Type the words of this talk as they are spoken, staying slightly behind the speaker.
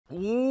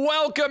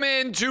Welcome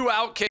into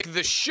OutKick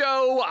the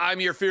show. I'm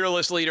your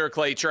fearless leader,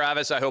 Clay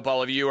Travis. I hope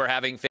all of you are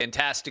having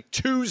fantastic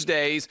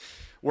Tuesdays,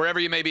 wherever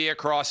you may be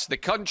across the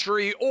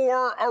country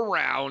or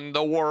around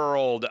the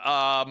world.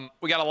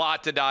 We got a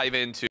lot to dive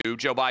into.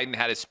 Joe Biden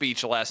had his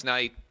speech last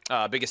night.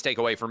 Biggest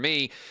takeaway for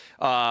me,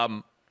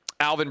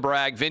 Alvin,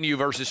 Bragg, venue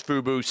versus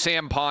Fubo.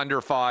 Sam Ponder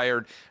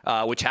fired,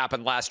 which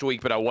happened last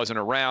week, but I wasn't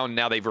around.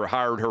 Now they've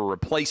hired her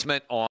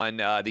replacement on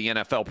the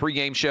NFL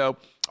pregame show.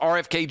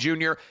 RFK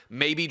Jr.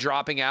 may be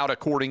dropping out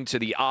according to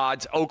the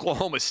odds.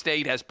 Oklahoma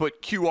State has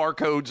put QR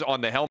codes on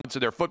the helmets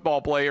of their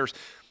football players.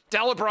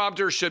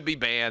 Teleprompters should be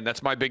banned.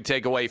 That's my big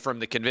takeaway from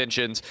the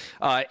conventions.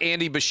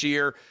 Andy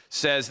Beshear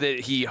says that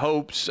he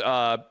hopes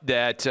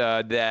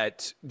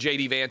that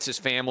J.D. Vance's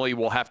family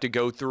will have to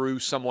go through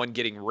someone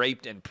getting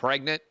raped and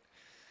pregnant.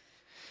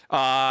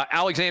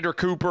 Alexander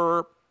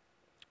Cooper,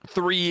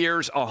 3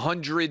 years,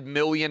 $100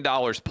 million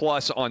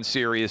plus on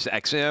Sirius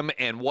XM.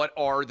 And what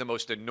are the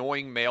most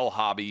annoying male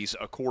hobbies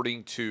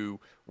according to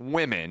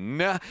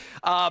women?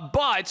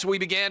 But we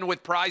began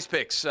with prize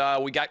picks.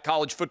 We got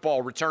college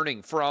football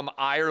returning from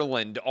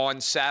Ireland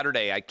on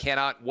Saturday. I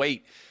cannot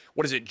wait.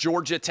 What is it?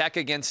 Georgia Tech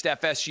against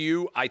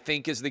FSU, I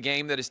think, is the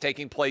game that is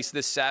taking place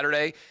this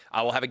Saturday.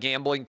 I will have a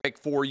gambling pick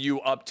for you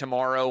up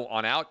tomorrow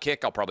on OutKick.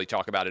 I'll probably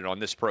talk about it on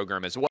this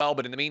program as well.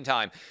 But in the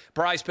meantime,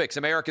 Prize Picks,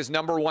 America's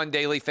 #1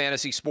 daily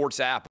fantasy sports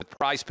app. With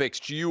Prize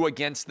Picks, you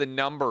against the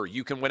number.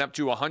 You can win up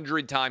to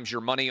 100 times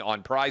your money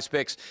on Prize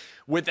Picks.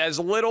 With as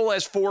little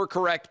as 4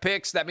 correct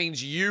picks, that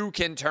means you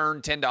can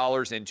turn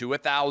 $10 into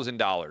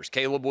 $1,000.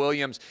 Caleb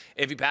Williams,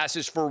 if he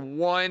passes for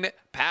 1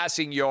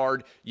 passing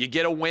yard, you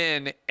get a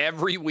win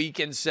every week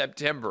in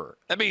September.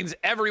 That means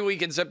every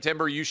week in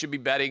September, you should be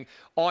betting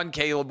on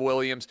Caleb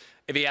Williams.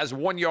 If he has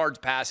 1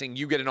 yard passing,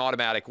 you get an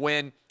automatic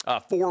win.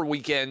 4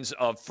 weekends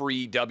of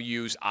free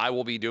W's. I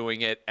will be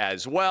doing it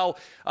as well.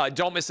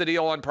 Don't miss the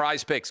deal on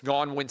Prize Picks.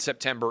 Gone when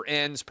September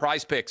ends.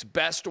 Prize Picks,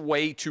 best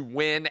way to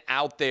win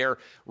out there.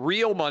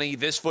 Real money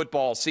this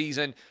football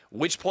season.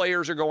 Which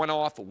players are going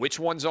off? Which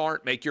ones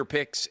aren't? Make your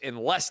picks in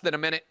less than a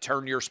minute.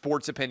 Turn your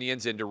sports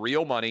opinions into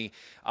real money.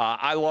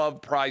 I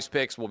love Prize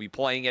Picks. We'll be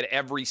playing it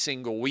every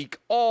single week,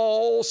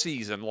 all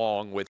season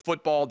long with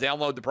football.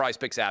 Download the Prize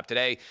Picks app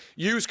today.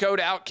 Use code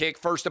OutKick.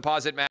 First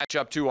deposit match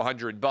up to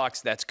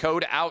 $100. That's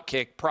code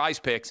OutKick. Prize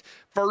Picks.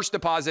 First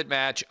deposit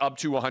match up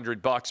to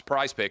 $100.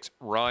 Prize Picks.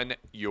 Run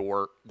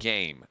your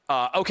game.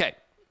 Okay.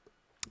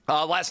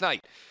 Last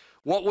night,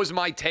 what was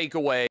my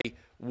takeaway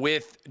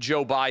with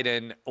Joe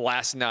Biden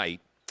last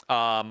night?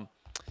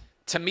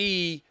 To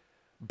me,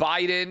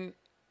 Biden,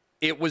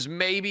 it was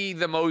maybe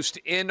the most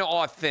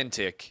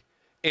inauthentic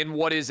in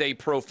what is a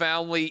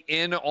profoundly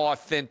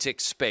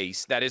inauthentic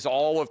space that is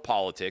all of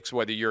politics,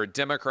 whether you're a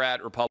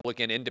Democrat,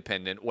 Republican,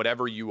 Independent,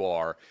 whatever you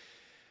are.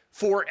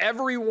 For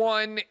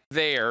everyone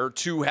there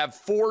to have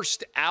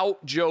forced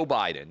out Joe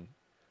Biden,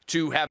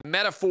 to have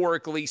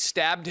metaphorically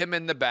stabbed him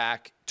in the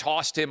back,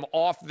 tossed him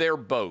off their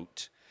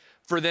boat,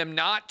 for them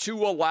not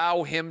to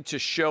allow him to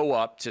show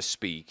up to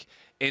speak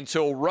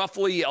until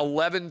roughly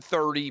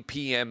 11:30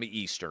 p.m.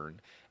 Eastern,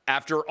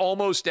 after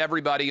almost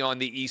everybody on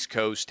the East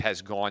Coast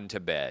has gone to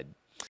bed,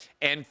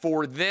 and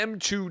for them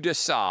to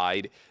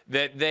decide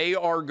that they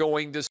are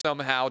going to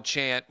somehow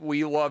chant,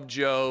 "We love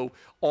Joe,"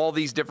 all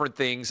these different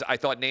things. I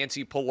thought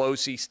Nancy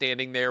Pelosi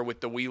standing there with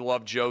the "We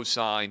love Joe"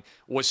 sign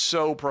was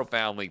so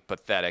profoundly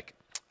pathetic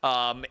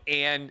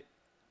and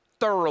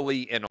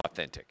thoroughly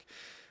inauthentic.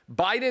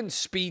 Biden's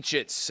speech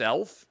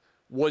itself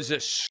was a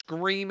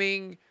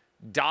screaming,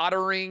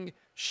 doddering,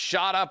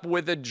 shot up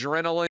with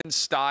adrenaline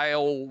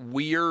style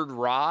weird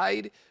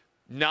ride,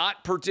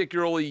 not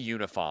particularly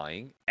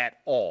unifying at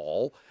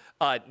all,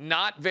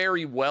 not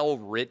very well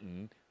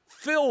written,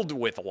 filled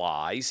with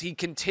lies. He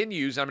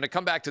continues. I'm going to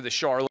come back to the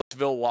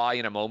Charlottesville lie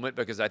in a moment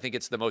because I think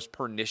it's the most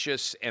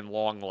pernicious and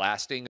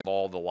long-lasting of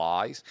all the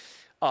lies.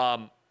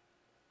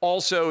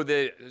 Also,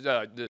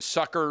 the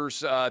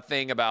suckers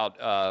thing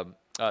about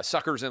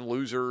suckers and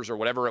losers or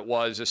whatever it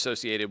was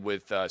associated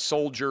with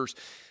soldiers,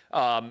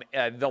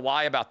 the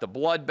lie about the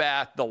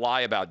bloodbath, the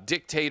lie about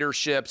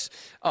dictatorships.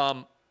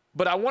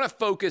 But I want to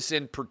focus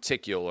in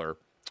particular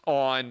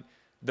on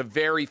the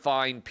very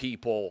fine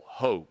people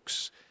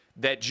hoax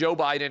that Joe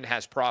Biden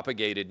has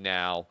propagated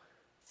now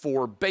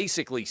for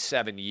basically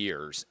 7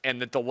 years,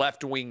 and that the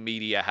left-wing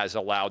media has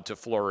allowed to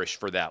flourish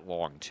for that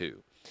long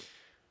too.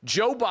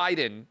 Joe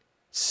Biden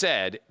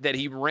said that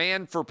he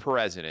ran for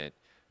president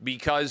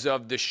because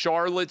of the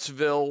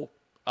Charlottesville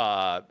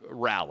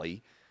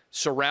rally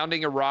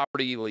surrounding a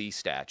Robert E. Lee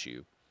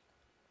statue,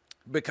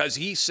 because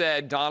he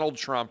said Donald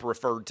Trump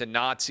referred to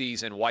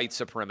Nazis and white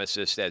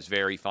supremacists as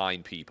very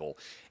fine people,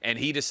 and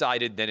he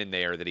decided then and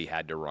there that he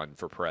had to run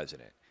for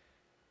president.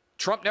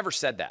 Trump never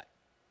said that.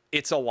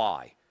 It's a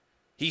lie.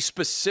 He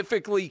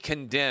specifically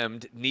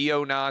condemned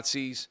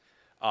neo-Nazis,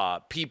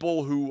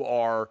 people who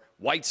are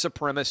white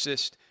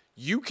supremacists.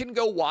 You can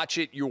go watch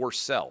it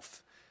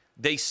yourself.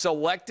 They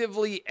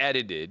selectively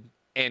edited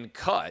and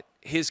cut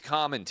his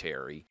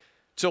commentary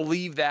to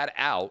leave that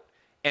out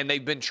And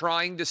they've been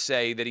trying to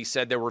say that he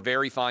said there were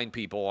very fine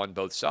people on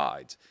both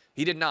sides.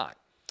 He did not.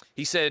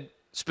 He said,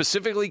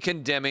 specifically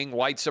condemning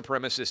white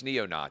supremacist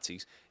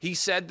neo-Nazis, he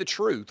said the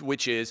truth,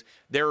 which is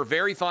there are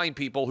very fine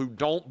people who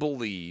don't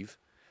believe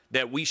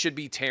that we should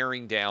be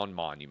tearing down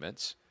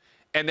monuments,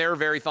 and there are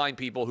very fine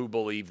people who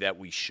believe that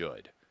we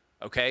should.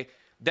 Okay?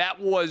 That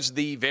was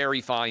the very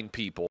fine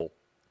people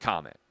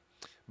comment.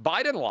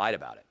 Biden lied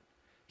about it.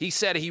 He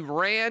said he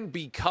ran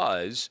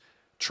because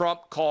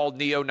Trump called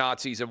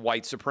neo-Nazis and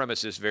white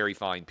supremacists very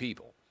fine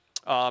people.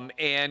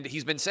 And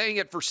he's been saying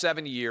it for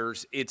 7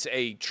 years. It's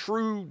a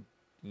true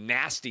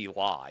nasty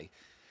lie.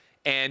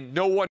 And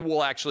no one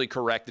will actually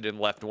correct it in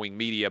left-wing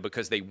media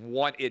because they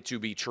want it to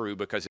be true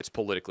because it's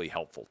politically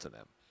helpful to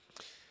them.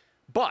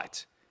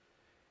 But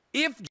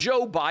if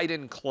Joe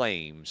Biden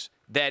claims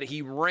that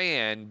he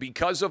ran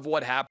because of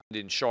what happened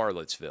in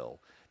Charlottesville,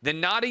 then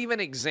not even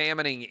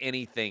examining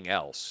anything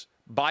else,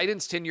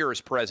 Biden's tenure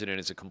as president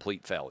is a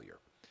complete failure.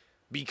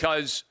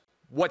 Because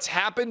what's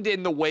happened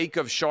in the wake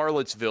of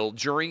Charlottesville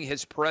during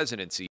his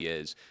presidency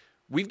is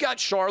we've got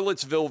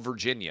Charlottesville,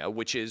 Virginia,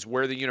 which is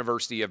where the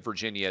University of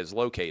Virginia is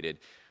located.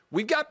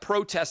 We've got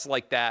protests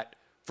like that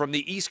from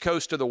the East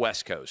Coast to the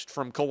West Coast,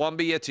 from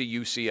Columbia to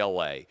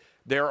UCLA.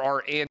 There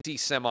are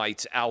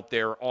anti-Semites out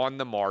there on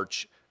the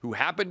march who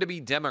happen to be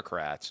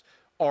Democrats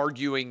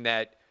arguing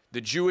that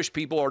the Jewish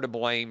people are to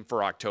blame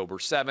for October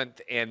 7th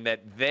and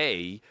that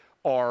they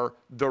are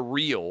the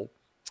real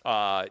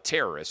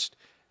terrorists,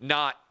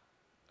 not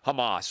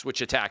Hamas,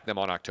 which attacked them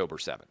on October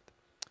 7th.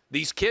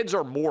 These kids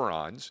are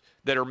morons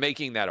that are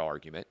making that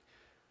argument.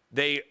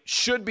 They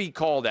should be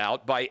called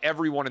out by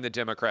everyone in the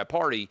Democrat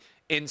Party.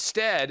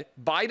 Instead,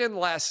 Biden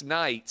last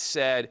night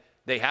said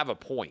they have a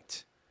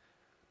point.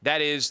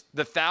 That is,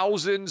 the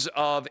thousands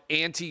of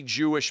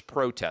anti-Jewish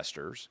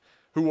protesters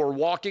who are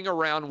walking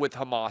around with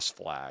Hamas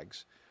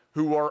flags,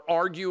 who are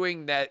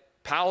arguing that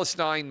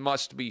Palestine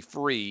must be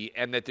free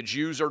and that the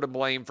Jews are to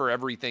blame for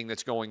everything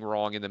that's going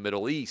wrong in the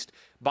Middle East.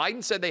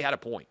 Biden said they had a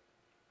point.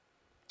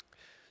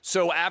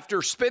 So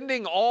after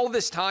spending all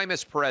this time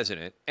as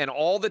president and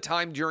all the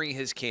time during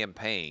his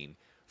campaign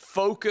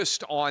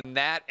focused on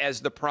that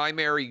as the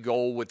primary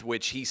goal with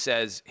which he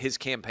says his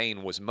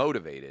campaign was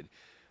motivated,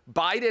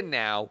 Biden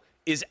now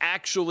is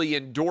actually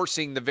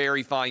endorsing the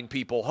very fine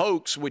people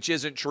hoax, which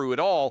isn't true at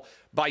all,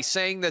 by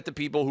saying that the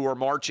people who are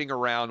marching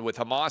around with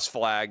Hamas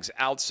flags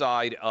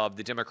outside of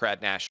the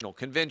Democrat National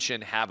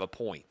Convention have a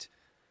point.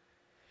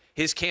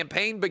 His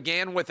campaign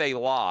began with a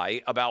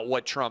lie about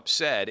what Trump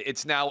said.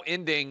 It's now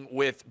ending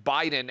with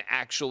Biden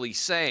actually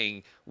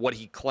saying what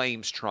he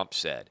claims Trump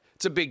said.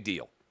 It's a big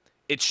deal.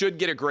 It should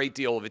get a great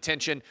deal of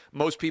attention.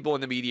 Most people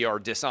in the media are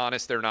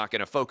dishonest. They're not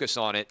going to focus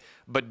on it.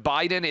 But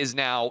Biden is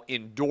now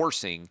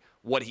endorsing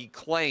what he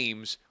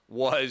claims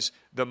was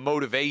the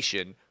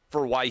motivation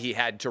for why he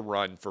had to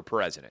run for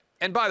president.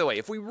 And by the way,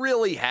 if we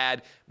really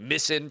had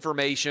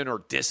misinformation or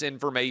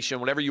disinformation,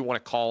 whatever you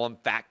want to call them,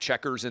 fact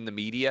checkers in the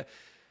media,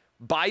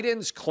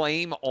 Biden's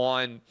claim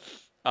on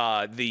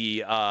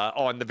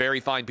the very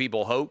fine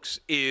people hoax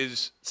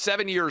is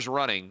 7 years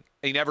running.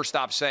 He never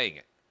stops saying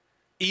it.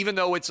 Even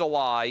though it's a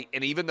lie,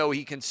 and even though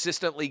he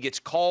consistently gets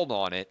called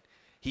on it,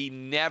 he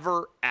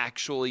never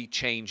actually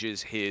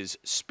changes his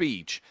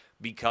speech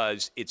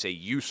because it's a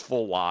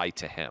useful lie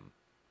to him.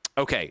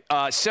 Okay,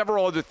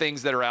 several other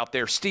things that are out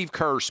there. Steve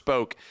Kerr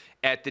spoke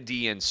at the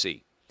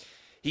DNC.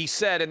 He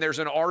said, and there's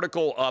an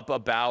article up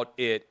about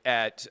it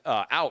at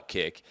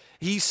OutKick,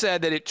 he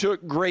said that it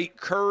took great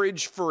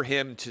courage for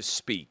him to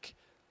speak.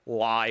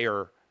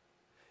 Liar.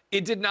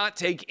 It did not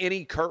take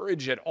any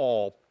courage at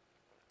all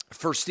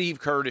for Steve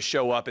Kerr to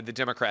show up at the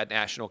Democrat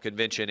National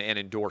Convention and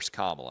endorse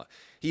Kamala.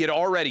 He had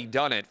already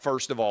done it,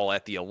 first of all,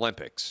 at the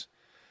Olympics.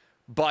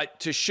 But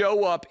to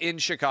show up in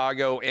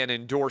Chicago and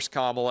endorse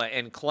Kamala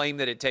and claim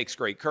that it takes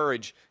great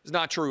courage is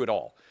not true at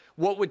all.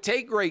 What would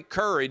take great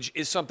courage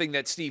is something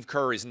that Steve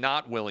Kerr is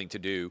not willing to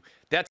do.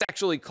 That's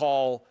actually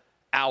call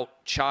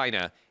out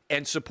China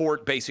and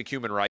support basic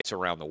human rights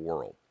around the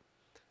world,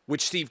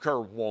 which Steve Kerr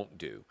won't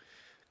do.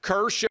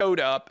 Kerr showed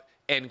up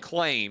and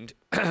claimed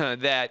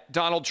that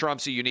Donald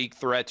Trump's a unique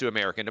threat to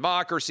American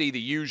democracy,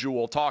 the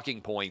usual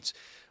talking points.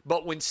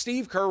 But when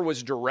Steve Kerr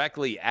was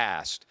directly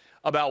asked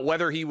about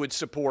whether he would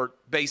support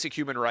basic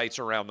human rights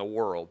around the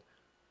world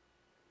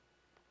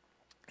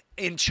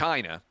in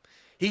China,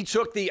 he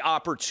took the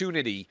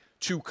opportunity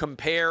to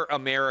compare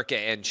America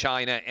and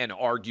China and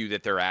argue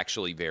that they're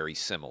actually very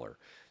similar.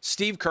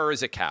 Steve Kerr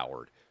is a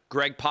coward.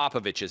 Greg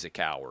Popovich is a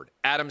coward.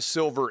 Adam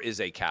Silver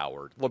is a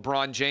coward.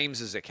 LeBron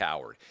James is a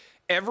coward.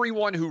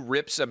 Everyone who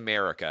rips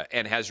America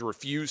and has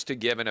refused to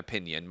give an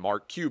opinion,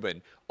 Mark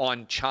Cuban,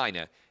 on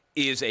China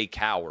is a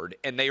coward,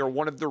 and they are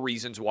one of the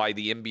reasons why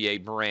the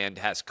NBA brand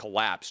has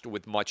collapsed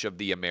with much of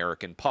the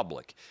American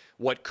public.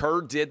 What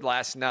Kerr did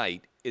last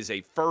night is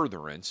a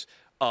furtherance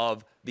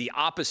of the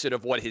opposite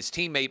of what his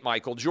teammate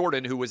Michael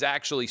Jordan, who was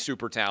actually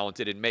super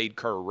talented and made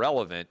Kerr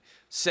relevant,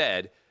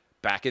 said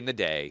back in the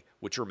day,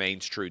 which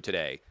remains true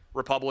today.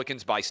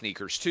 Republicans buy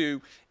sneakers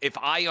too. If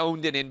I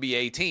owned an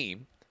NBA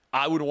team,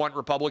 I would want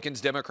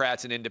Republicans,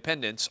 Democrats, and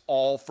independents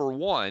all for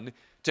one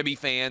to be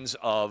fans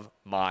of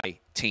my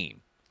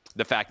team.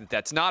 The fact that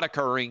that's not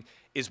occurring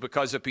is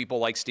because of people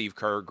like Steve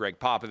Kerr, Greg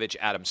Popovich,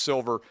 Adam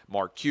Silver,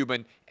 Mark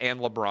Cuban, and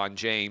LeBron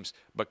James,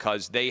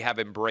 because they have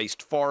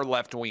embraced far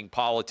left-wing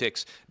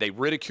politics. They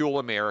ridicule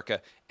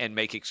America and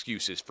make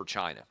excuses for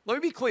China.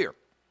 Let me be clear.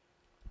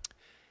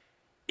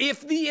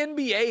 If the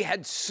NBA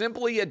had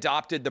simply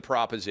adopted the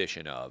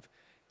proposition of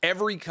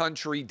every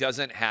country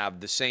doesn't have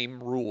the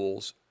same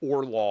rules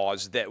or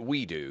laws that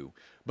we do,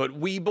 but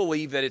we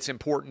believe that it's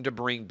important to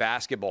bring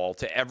basketball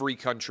to every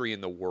country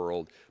in the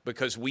world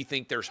because we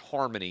think there's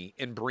harmony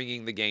in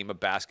bringing the game of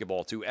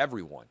basketball to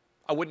everyone,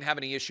 I wouldn't have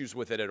any issues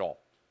with it at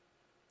all.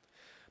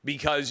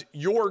 Because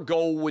your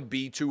goal would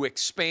be to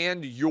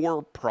expand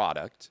your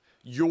product,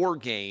 your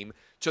game,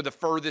 to the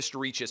furthest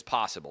reaches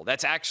possible.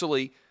 That's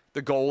actually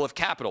the goal of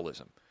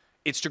capitalism.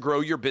 It's to grow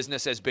your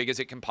business as big as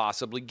it can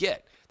possibly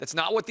get. That's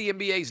not what the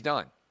NBA's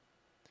done.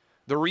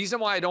 The reason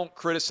why I don't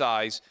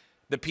criticize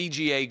the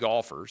PGA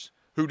golfers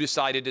who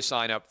decided to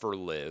sign up for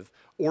LIV,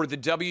 or the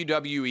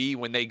WWE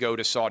when they go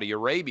to Saudi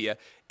Arabia,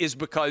 is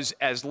because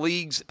as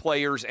leagues,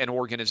 players, and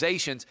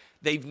organizations,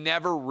 they've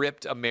never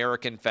ripped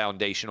American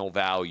foundational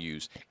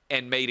values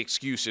and made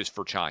excuses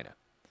for China.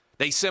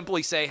 They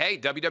simply say, hey,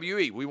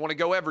 WWE, we want to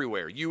go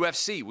everywhere.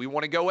 UFC, we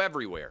want to go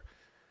everywhere.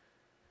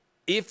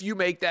 If you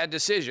make that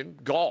decision,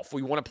 golf,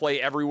 we want to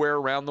play everywhere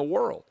around the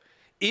world.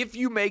 If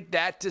you make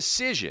that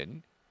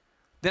decision,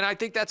 then I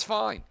think that's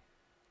fine.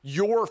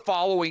 You're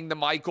following the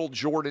Michael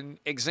Jordan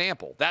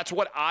example. That's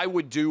what I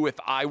would do if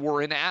I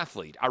were an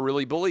athlete. I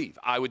really believe.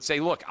 I would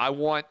say, look, I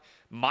want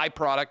my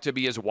product to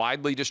be as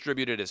widely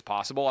distributed as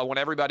possible. I want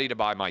everybody to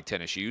buy my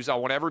tennis shoes. I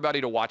want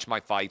everybody to watch my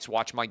fights,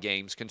 watch my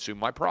games, consume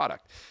my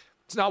product.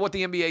 It's not what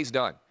the NBA's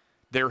done.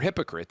 They're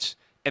hypocrites,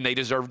 and they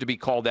deserve to be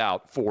called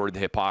out for the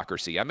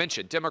hypocrisy. I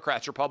mentioned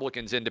Democrats,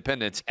 Republicans,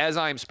 independents. As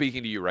I am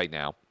speaking to you right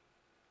now,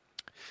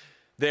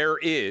 there are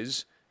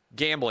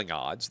gambling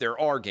odds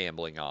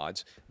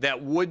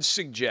that would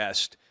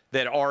suggest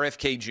that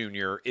RFK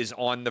Jr. is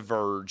on the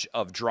verge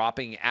of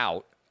dropping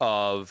out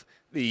of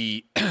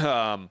the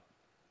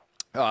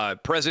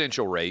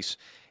presidential race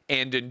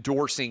and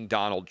endorsing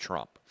Donald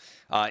Trump.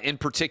 In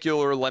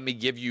particular, let me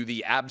give you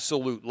the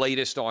absolute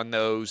latest on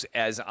those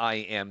as I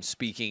am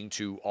speaking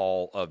to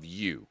all of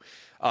you.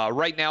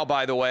 Right now,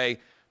 by the way,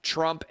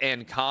 Trump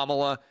and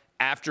Kamala,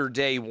 after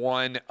day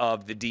one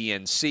of the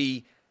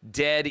DNC,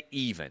 dead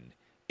even.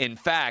 In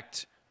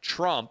fact,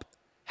 Trump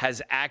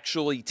has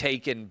actually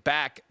taken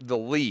back the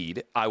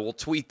lead. I will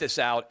tweet this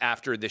out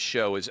after this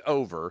show is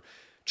over.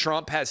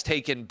 Trump has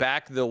taken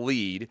back the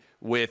lead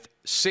with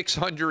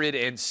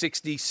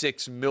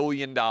 $666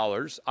 million,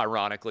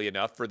 ironically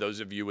enough, for those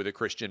of you with a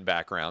Christian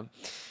background.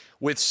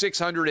 With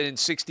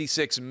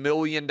 $666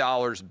 million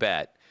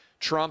bet,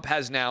 Trump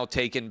has now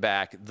taken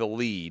back the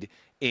lead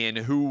in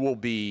who will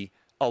be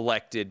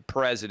elected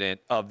president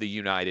of the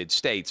United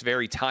States.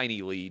 Very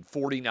tiny lead,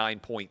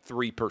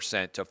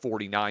 49.3% to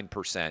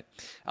 49%,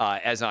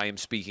 as I am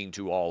speaking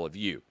to all of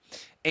you.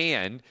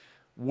 And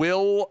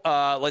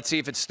let's see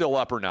if it's still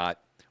up or not.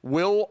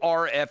 Will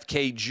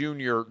RFK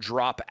Jr.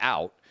 drop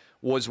out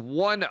was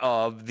one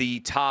of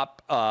the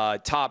top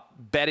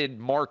betted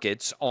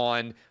markets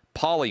on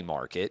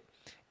Polymarket,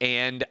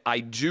 and I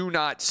do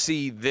not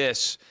see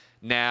this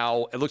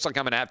now. It looks like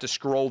I'm going to have to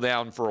scroll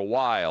down for a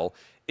while.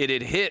 It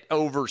had hit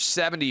over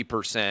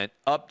 70%,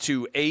 up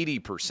to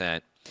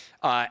 80%.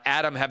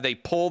 Adam, have they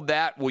pulled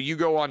that? Will you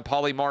go on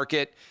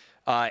Polymarket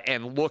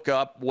and look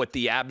up what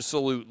the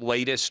absolute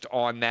latest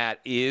on that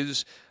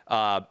is?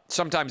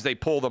 Sometimes they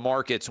pull the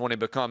markets when it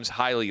becomes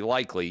highly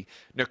likely.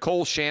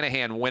 Nicole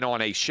Shanahan went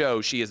on a show.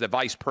 She is the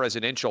vice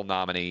presidential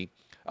nominee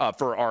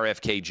for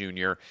RFK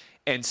Jr.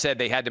 and said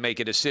they had to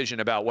make a decision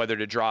about whether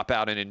to drop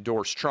out and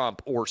endorse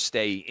Trump or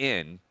stay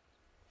in.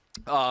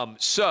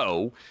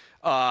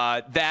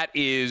 That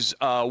is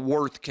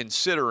worth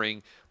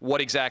considering what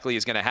exactly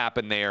is going to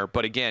happen there.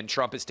 But again,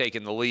 Trump has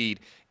taken the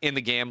lead in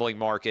the gambling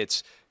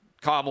markets.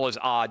 Kamala's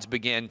odds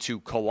began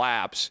to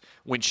collapse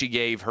when she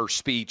gave her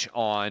speech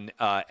on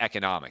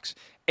economics.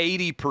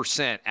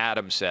 80%,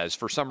 Adam says,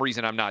 for some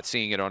reason I'm not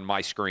seeing it on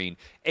my screen,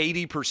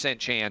 80%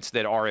 chance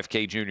that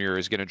RFK Jr.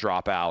 is going to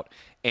drop out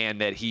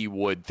and that he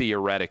would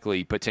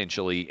theoretically,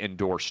 potentially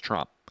endorse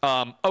Trump.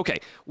 Okay,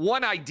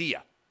 one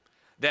idea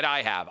that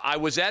I have. I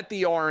was at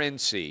the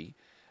RNC.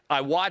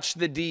 I watched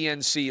the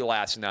DNC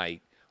last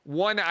night.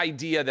 One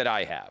idea that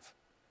I have.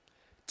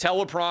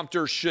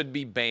 Teleprompters should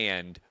be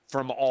banned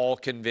from all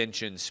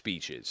convention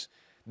speeches.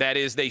 That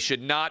is, they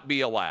should not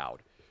be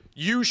allowed.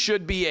 You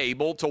should be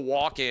able to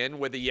walk in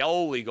with a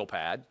yellow legal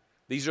pad.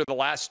 These are the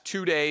last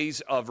 2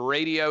 days of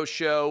radio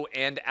show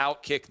and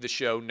OutKick the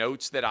show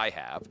notes that I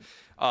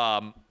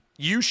have.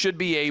 You should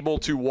be able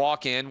to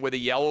walk in with a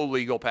yellow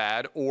legal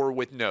pad or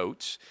with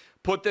notes,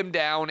 put them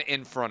down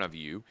in front of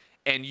you,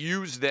 and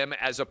use them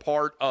as a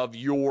part of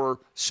your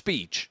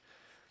speech.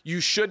 You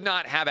should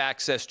not have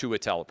access to a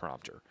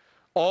teleprompter.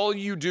 All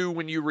you do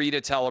when you read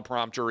a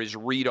teleprompter is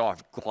read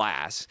off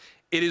glass,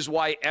 It is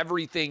why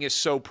everything is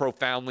so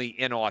profoundly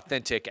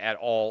inauthentic at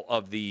all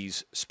of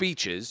these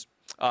speeches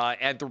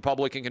at the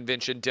Republican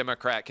convention,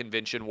 Democrat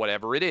convention,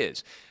 whatever it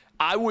is.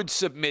 I would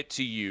submit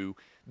to you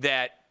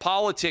that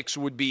politics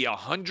would be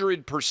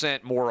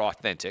 100% more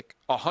authentic,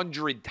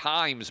 100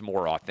 times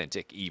more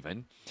authentic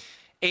even,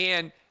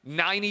 and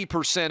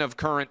 90% of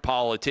current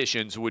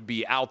politicians would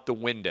be out the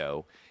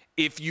window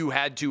if you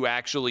had to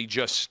actually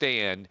just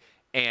stand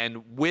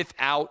and,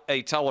 without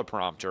a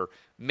teleprompter,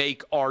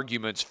 make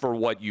arguments for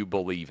what you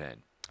believe in.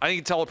 I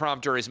think a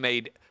teleprompter has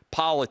made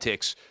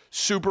politics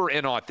super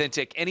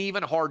inauthentic and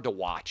even hard to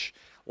watch.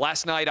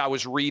 Last night I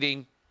was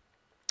reading.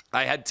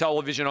 I had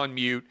television on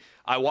mute.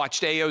 I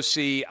watched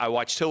AOC. I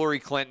watched Hillary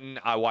Clinton.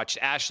 I watched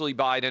Ashley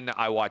Biden.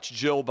 I watched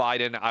Jill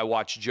Biden. I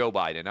watched Joe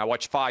Biden. I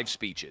watched 5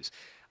 speeches.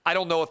 I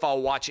don't know if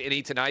I'll watch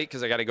any tonight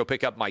because I got to go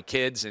pick up my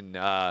kids. And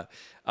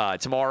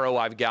tomorrow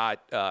I've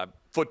got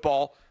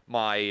football.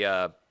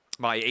 My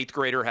 8th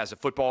grader has a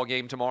football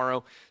game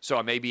tomorrow, so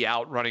I may be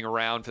out running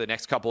around for the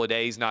next couple of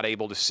days, not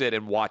able to sit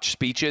and watch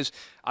speeches.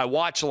 I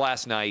watched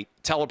last night.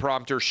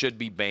 Teleprompter should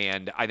be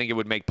banned. I think it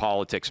would make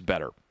politics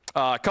better.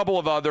 A couple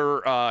of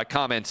other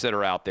comments that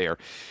are out there.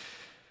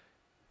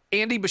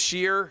 Andy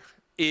Beshear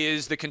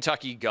is the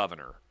Kentucky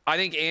governor. I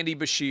think Andy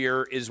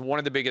Beshear is one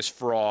of the biggest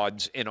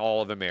frauds in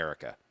all of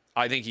America.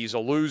 I think he's a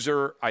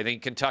loser. I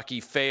think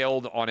Kentucky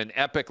failed on an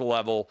epic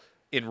level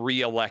in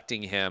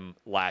re-electing him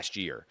last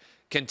year.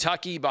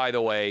 Kentucky, by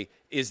the way,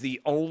 is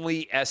the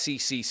only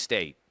SEC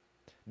state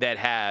that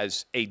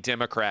has a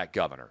Democrat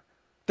governor.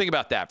 Think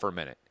about that for a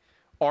minute.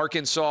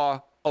 Arkansas,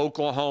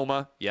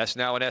 Oklahoma, yes,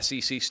 now an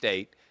SEC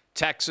state,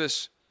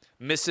 Texas,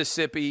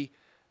 Mississippi,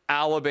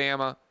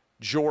 Alabama,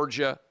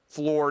 Georgia,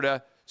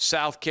 Florida,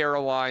 South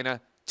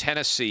Carolina,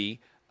 Tennessee,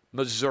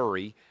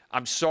 Missouri.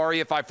 I'm sorry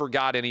if I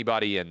forgot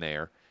anybody in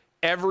there.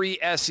 Every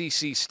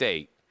SEC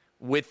state,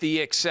 with the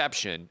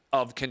exception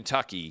of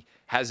Kentucky,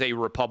 has a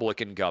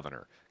Republican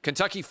governor.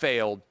 Kentucky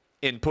failed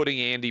in putting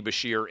Andy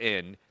Beshear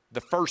in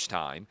the first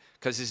time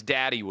because his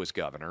daddy was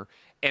governor,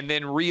 and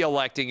then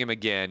re-electing him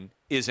again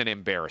is an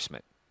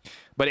embarrassment.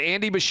 But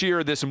Andy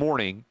Beshear this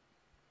morning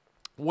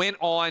went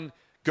on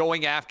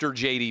going after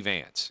J.D.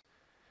 Vance.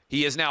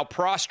 He has now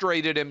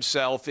prostrated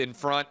himself in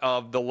front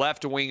of the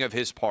left wing of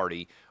his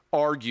party,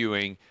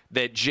 arguing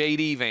that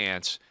J.D.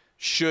 Vance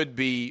should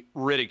be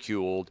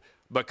ridiculed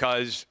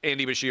because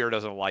Andy Beshear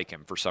doesn't like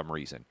him for some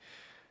reason.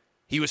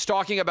 He was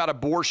talking about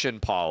abortion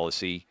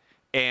policy,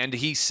 and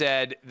he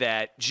said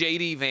that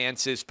J.D.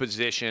 Vance's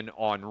position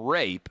on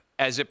rape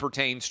as it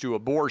pertains to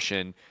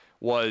abortion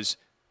was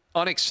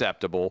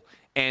unacceptable,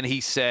 and he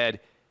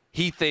said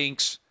he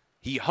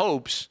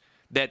hopes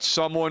that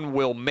someone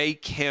will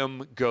make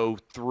him go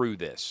through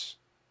this.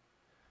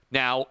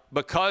 Now,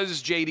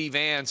 because J.D.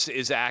 Vance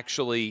is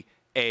actually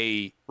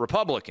a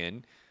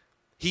Republican,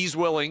 he's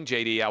willing,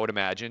 J.D., I would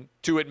imagine,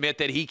 to admit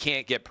that he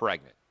can't get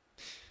pregnant.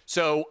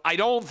 So I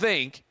don't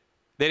think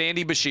that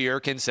Andy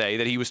Beshear can say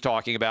that he was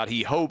talking about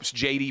he hopes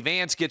J.D.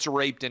 Vance gets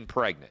raped and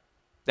pregnant.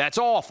 That's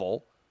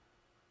awful,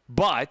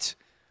 but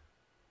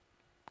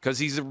because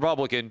he's a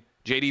Republican,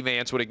 J.D.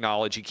 Vance would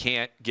acknowledge he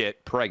can't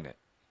get pregnant.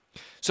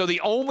 So the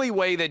only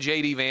way that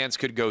J.D. Vance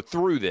could go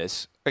through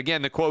this,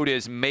 again, the quote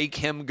is, make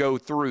him go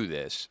through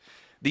this.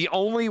 The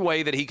only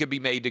way that he could be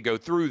made to go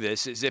through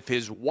this is if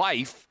his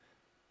wife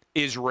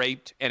is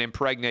raped and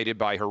impregnated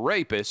by her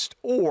rapist,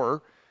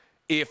 or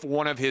if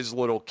one of his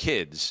little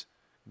kids,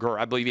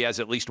 I believe he has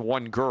at least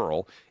one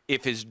girl,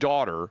 if his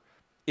daughter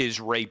is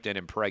raped and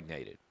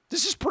impregnated.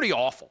 This is pretty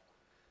awful.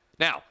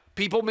 Now,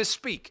 people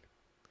misspeak.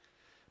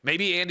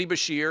 Maybe Andy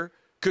Beshear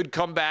could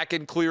come back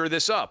and clear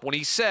this up. When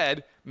he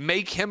said,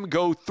 make him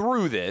go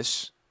through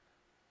this,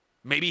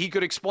 maybe he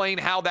could explain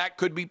how that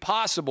could be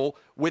possible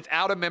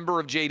without a member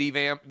of J.D.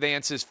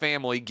 Vance's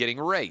family getting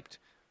raped.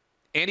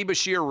 Andy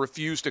Beshear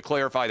refused to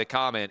clarify the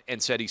comment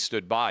and said he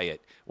stood by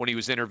it when he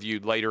was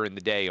interviewed later in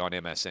the day on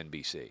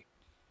MSNBC.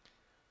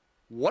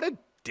 What a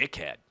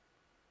dickhead.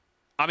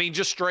 I mean,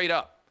 just straight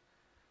up.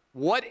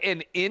 What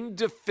an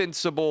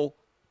indefensible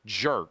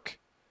jerk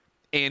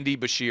Andy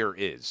Beshear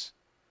is.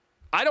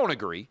 I don't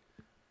agree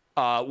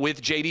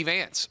with J.D.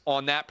 Vance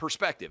on that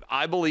perspective.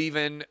 I believe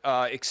in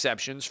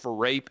exceptions for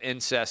rape,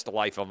 incest,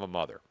 life of a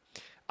mother.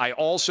 I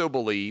also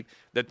believe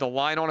that the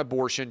line on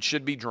abortion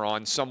should be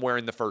drawn somewhere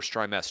in the first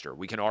trimester.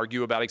 We can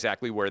argue about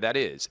exactly where that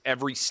is.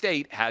 Every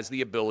state has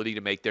the ability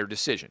to make their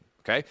decision,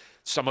 okay?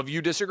 Some of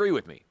you disagree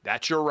with me.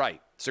 That's your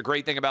right. It's a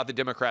great thing about the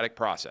democratic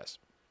process.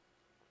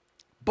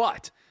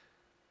 But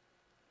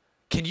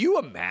can you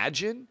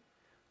imagine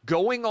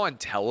going on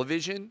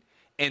television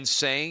and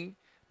saying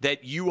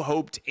that you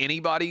hoped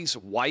anybody's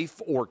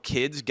wife or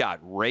kids got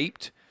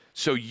raped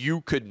so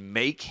you could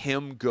make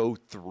him go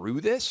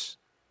through this?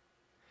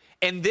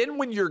 And then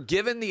when you're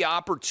given the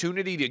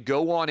opportunity to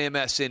go on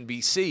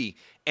MSNBC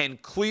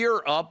and clear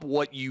up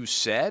what you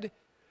said,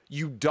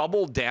 you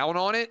double down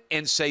on it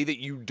and say that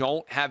you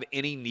don't have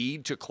any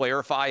need to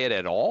clarify it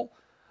at all?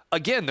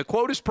 Again, the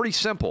quote is pretty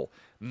simple.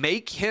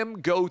 Make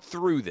him go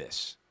through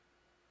this.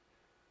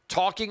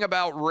 Talking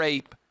about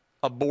rape,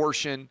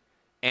 abortion,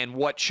 and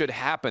what should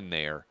happen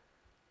there.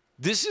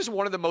 This is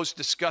one of the most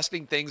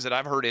disgusting things that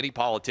I've heard any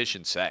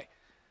politician say.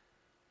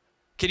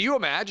 Can you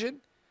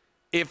imagine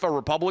if a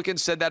Republican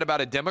said that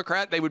about a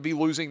Democrat? They would be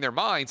losing their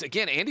minds.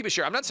 Again, Andy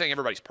Beshear, I'm not saying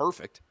everybody's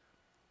perfect.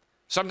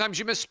 Sometimes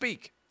you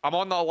misspeak. I'm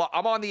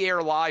on the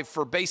air live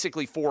for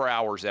basically 4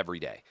 hours every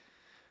day.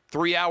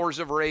 3 hours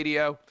of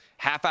radio,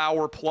 half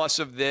hour plus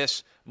of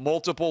this,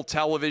 multiple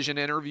television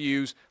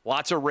interviews,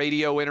 lots of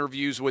radio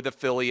interviews with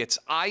affiliates.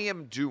 I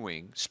am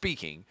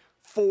speaking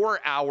 4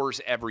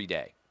 hours every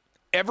day.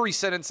 Every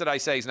sentence that I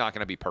say is not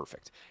going to be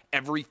perfect.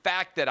 Every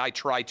fact that I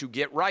try to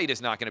get right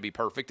is not going to be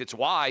perfect. It's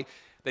why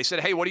they said,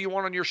 hey, what do you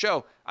want on your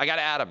show? I got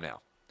Adam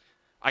now.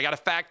 I got a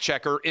fact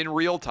checker in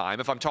real time.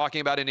 If I'm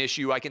talking about an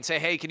issue, I can say,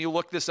 hey, can you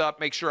look this up?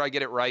 Make sure I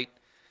get it right.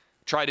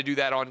 Try to do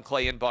that on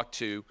Clay and Buck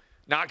too.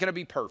 Not going to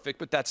be perfect,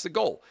 but that's the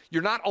goal.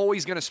 You're not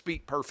always going to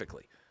speak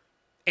perfectly.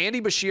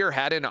 Andy Beshear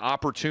had an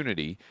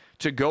opportunity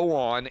to go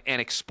on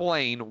and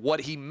explain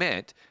what he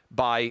meant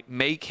by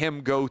make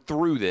him go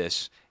through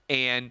this,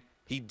 and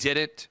he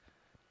didn't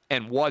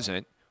and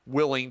wasn't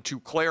willing to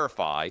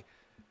clarify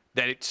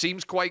that it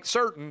seems quite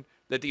certain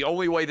that the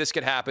only way this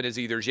could happen is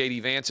either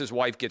J.D. Vance's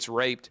wife gets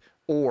raped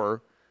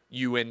or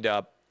you end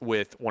up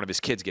with one of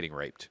his kids getting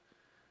raped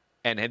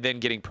and then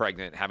getting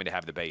pregnant and having to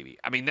have the baby.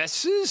 I mean,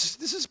 this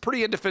is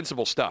pretty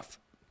indefensible stuff.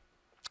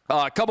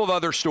 A couple of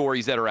other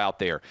stories that are out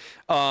there.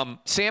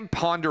 Sam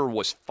Ponder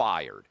was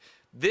fired.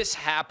 This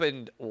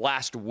happened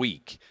last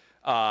week,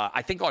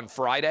 I think on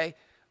Friday.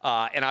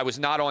 And I was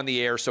not on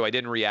the air, so I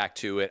didn't react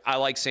to it. I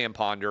like Sam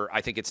Ponder. I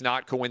think it's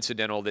not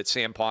coincidental that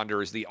Sam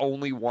Ponder is the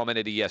only woman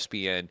at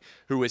ESPN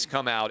who has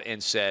come out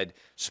and said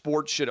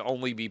sports should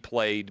only be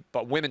played,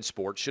 but women's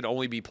sports should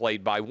only be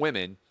played by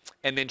women,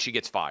 and then she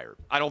gets fired.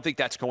 I don't think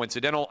that's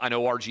coincidental. I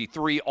know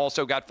RG3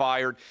 also got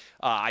fired.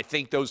 I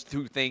think those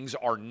two things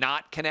are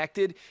not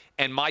connected,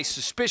 and my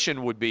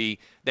suspicion would be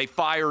they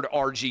fired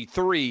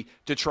RG3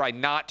 to try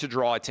not to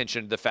draw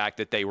attention to the fact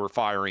that they were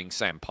firing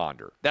Sam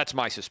Ponder. That's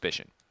my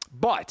suspicion.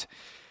 But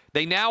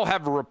they now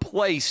have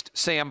replaced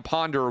Sam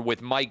Ponder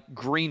with Mike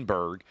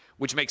Greenberg,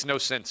 which makes no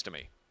sense to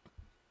me.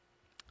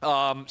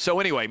 So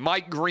anyway,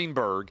 Mike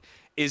Greenberg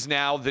is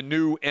now the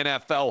new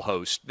NFL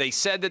host. They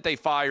said that they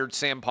fired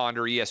Sam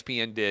Ponder,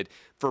 ESPN did,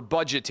 for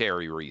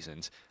budgetary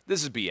reasons.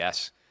 This is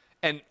BS.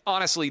 And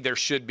honestly, there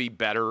should be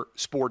better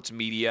sports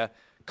media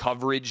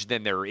coverage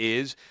than there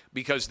is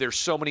because there's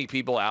so many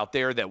people out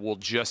there that will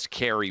just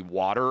carry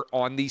water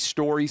on these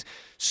stories.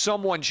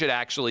 Someone should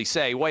actually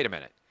say, wait a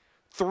minute.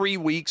 3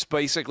 weeks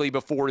basically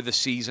before the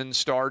season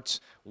starts,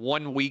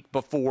 1 week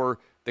before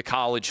the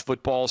college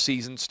football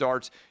season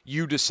starts,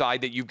 you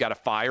decide that you've got to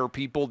fire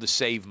people to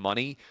save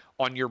money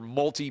on your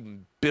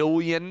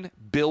multi-billion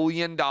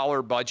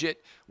dollar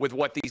budget with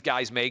what these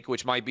guys make,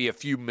 which might be a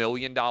few $1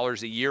 million a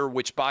year,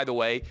 which, by the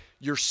way,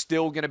 you're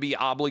still going to be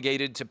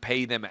obligated to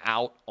pay them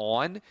out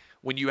on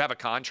when you have a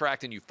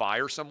contract and you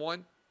fire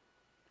someone.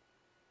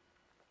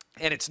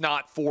 And it's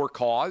not for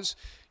cause.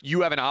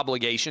 You have an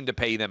obligation to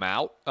pay them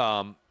out.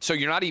 So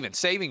you're not even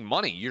saving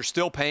money. You're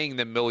still paying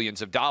them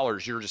millions of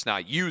dollars. You're just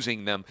not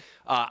using them.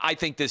 I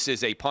think this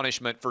is a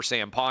punishment for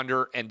Sam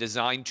Ponder and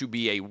designed to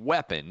be a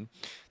weapon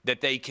that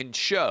they can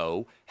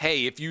show,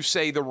 hey, if you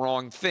say the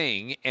wrong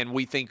thing and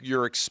we think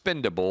you're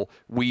expendable,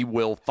 we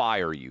will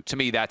fire you. To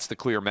me, that's the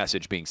clear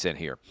message being sent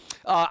here.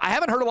 I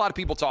haven't heard a lot of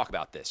people talk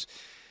about this.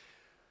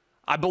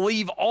 I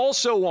believe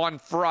also on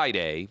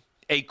Friday,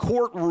 a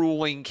court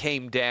ruling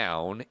came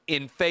down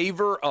in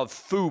favor of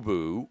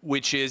Fubo,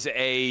 which is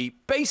a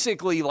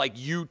basically like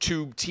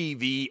YouTube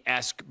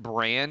TV-esque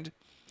brand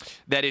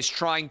that is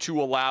trying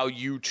to allow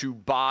you to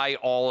buy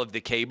all of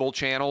the cable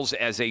channels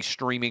as a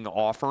streaming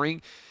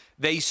offering.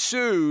 They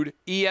sued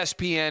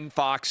ESPN,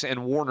 Fox,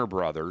 and Warner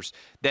Brothers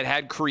that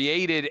had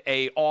created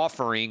a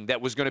offering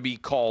that was going to be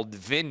called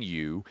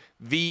Venue,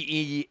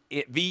 V-E-N-U,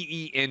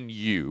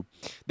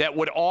 that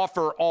would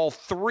offer all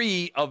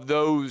three of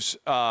those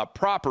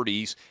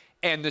properties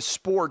and the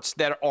sports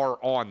that are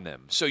on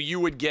them. So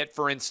you would get,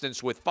 for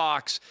instance, with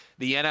Fox,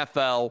 the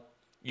NFL,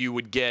 you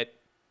would get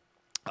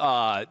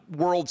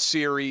World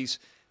Series,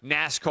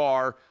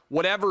 NASCAR,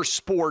 whatever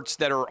sports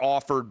that are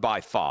offered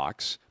by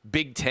Fox,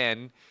 Big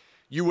Ten.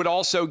 You would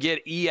also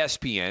get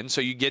ESPN,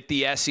 so you get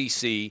the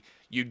SEC,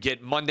 you'd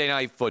get Monday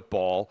Night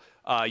Football,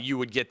 you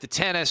would get the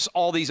tennis,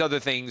 all these other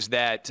things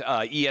that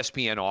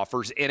ESPN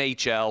offers,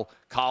 NHL,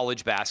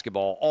 college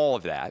basketball, all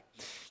of that.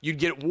 You'd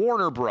get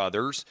Warner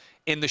Brothers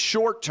in the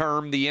short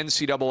term, the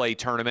NCAA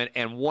tournament,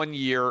 and 1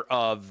 year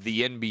of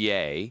the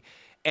NBA.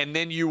 And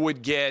then you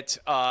would get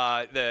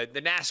the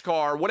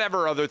NASCAR,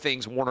 whatever other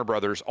things Warner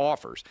Brothers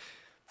offers.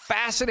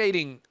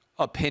 Fascinating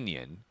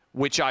opinion,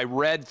 which I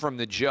read from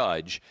the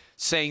judge,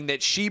 saying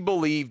that she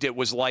believed it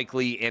was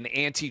likely an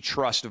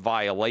antitrust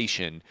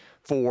violation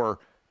for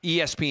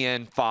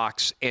ESPN,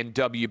 Fox, and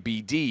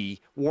WBD,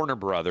 Warner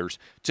Brothers,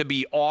 to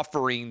be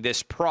offering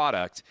this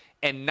product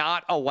and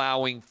not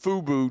allowing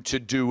Fubo to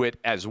do it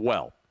as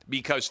well.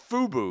 Because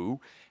Fubo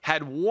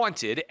had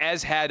wanted,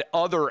 as had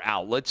other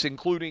outlets,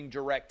 including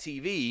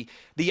DirecTV,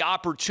 the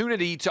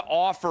opportunity to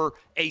offer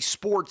a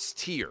sports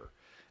tier.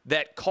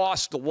 that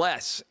cost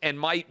less and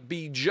might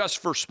be just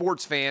for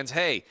sports fans.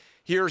 Hey,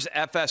 here's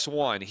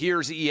FS1,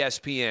 here's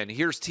ESPN,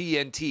 here's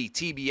TNT,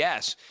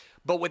 TBS,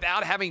 but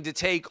without having to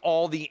take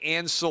all the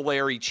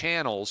ancillary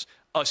channels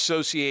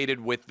associated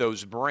with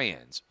those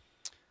brands.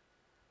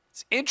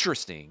 It's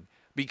interesting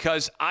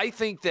because I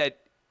think that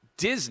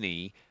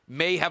Disney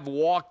may have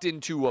walked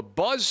into a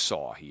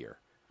buzzsaw here.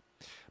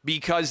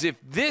 Because if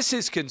this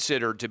is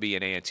considered to be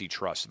an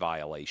antitrust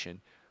violation,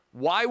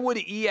 why would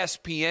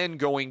ESPN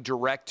going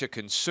direct to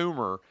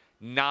consumer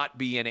not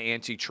be an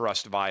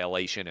antitrust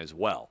violation as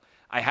well?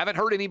 I haven't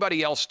heard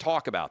anybody else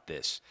talk about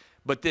this,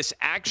 but this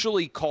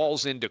actually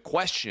calls into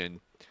question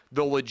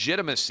the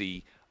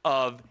legitimacy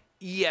of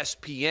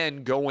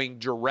ESPN going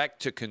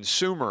direct to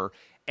consumer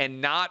and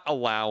not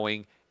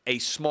allowing a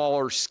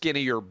smaller,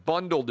 skinnier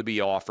bundle to be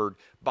offered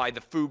by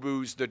the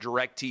Fubus, the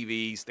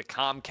DirecTVs, the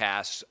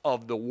Comcasts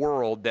of the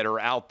world that are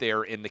out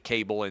there in the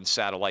cable and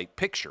satellite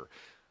picture.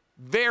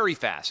 Very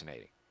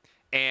fascinating.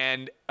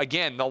 And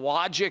again, the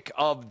logic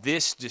of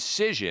this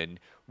decision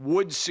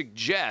would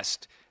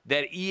suggest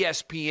that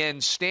ESPN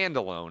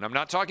standalone, I'm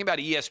not talking about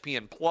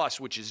ESPN Plus,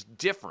 which is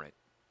different.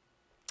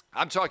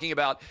 I'm talking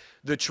about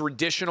the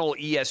traditional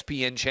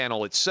ESPN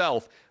channel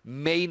itself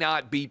may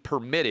not be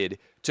permitted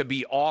to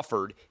be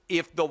offered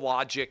if the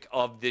logic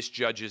of this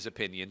judge's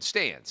opinion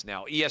stands.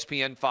 Now,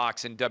 ESPN,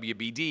 Fox, and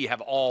WBD have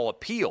all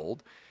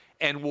appealed,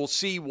 and we'll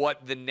see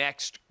what the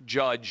next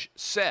judge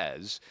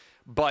says.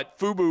 But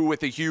Fubo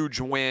with a huge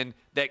win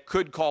that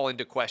could call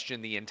into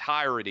question the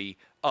entirety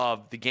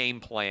of the game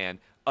plan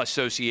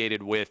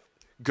associated with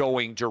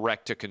going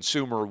direct to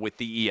consumer with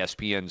the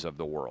ESPNs of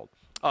the world.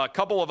 A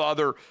couple of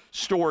other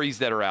stories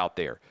that are out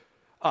there.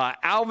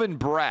 Alvin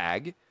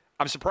Bragg,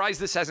 I'm surprised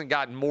this hasn't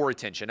gotten more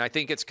attention. I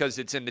think it's because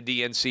it's in the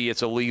DNC.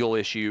 It's a legal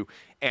issue,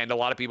 and a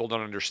lot of people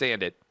don't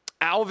understand it.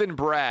 Alvin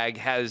Bragg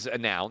has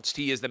announced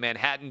he is the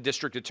Manhattan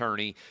district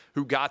attorney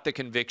who got the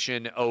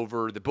conviction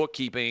over the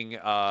bookkeeping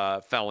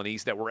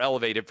felonies that were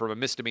elevated from a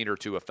misdemeanor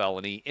to a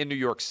felony in New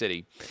York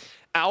City.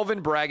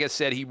 Alvin Bragg has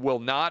said he will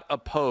not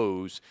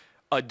oppose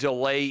a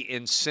delay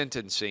in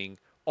sentencing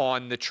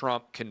on the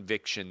Trump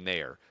conviction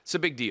there. It's a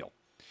big deal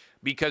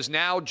because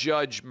now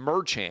Judge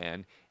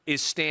Merchan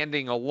is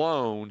standing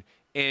alone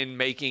in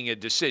making a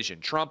decision.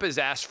 Trump has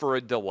asked for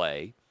a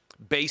delay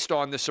based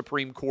on the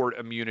Supreme Court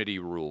immunity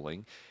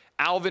ruling.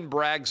 Alvin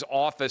Bragg's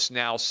office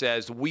now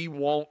says we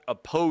won't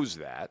oppose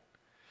that.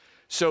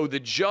 So the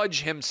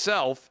judge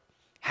himself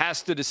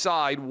has to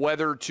decide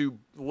whether to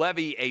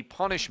levy a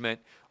punishment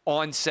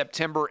on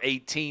September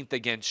 18th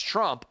against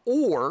Trump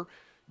or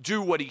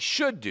do what he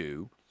should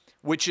do,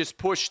 which is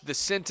push the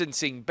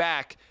sentencing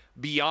back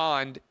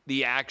beyond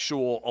the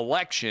actual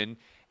election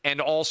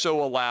and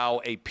also allow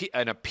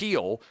an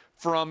appeal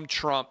from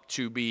Trump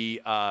to be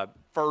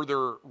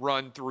further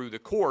run through the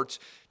courts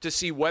to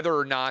see whether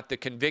or not the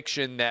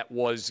conviction that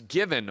was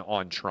given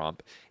on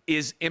Trump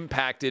is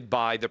impacted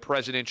by the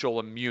presidential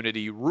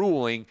immunity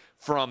ruling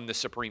from the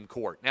Supreme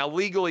Court. Now,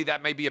 legally,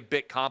 that may be a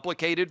bit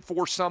complicated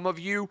for some of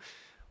you,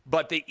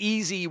 but the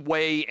easy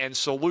way and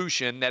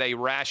solution that a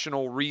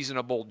rational,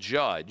 reasonable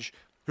judge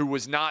who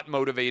was not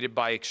motivated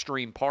by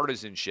extreme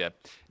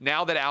partisanship,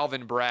 now that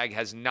Alvin Bragg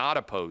has not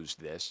opposed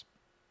this,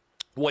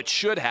 what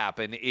should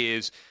happen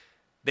is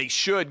they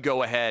should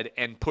go ahead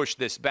and push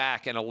this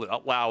back and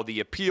allow the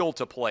appeal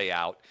to play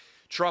out.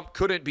 Trump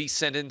couldn't be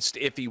sentenced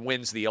if he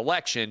wins the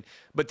election,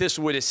 but this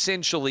would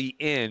essentially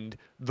end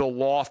the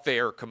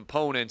lawfare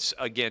components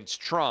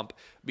against Trump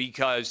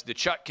because the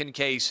Chutkan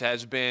case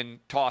has been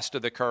tossed to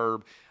the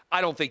curb.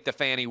 I don't think the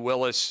Fannie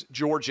Willis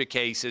Georgia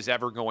case is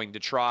ever going to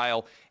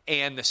trial,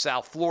 and the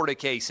South Florida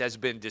case has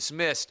been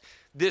dismissed.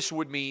 This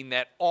would mean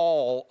that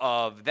all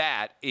of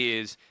that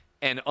is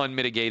an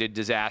unmitigated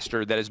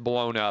disaster that has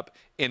blown up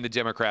in the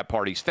Democrat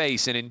Party's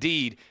face. And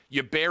indeed,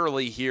 you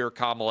barely hear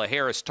Kamala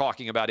Harris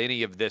talking about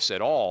any of this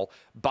at all.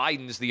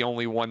 Biden's the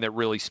only one that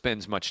really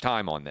spends much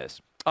time on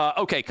this.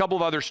 Okay, a couple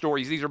of other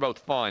stories. These are both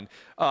fun.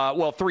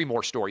 Well, three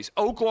more stories.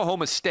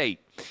 Oklahoma State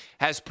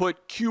has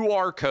put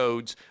QR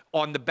codes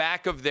on the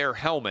back of their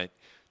helmet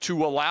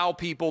to allow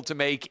people to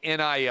make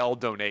NIL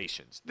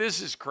donations.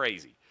 This is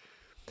crazy.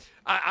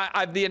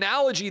 The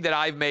analogy that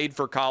I've made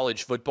for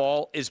college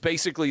football is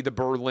basically the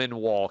Berlin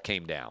Wall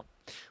came down.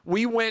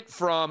 We went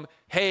from,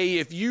 hey,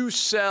 if you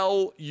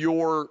sell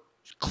your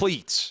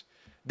cleats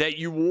that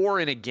you wore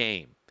in a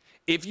game,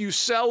 if you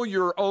sell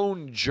your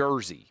own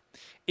jersey,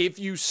 if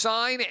you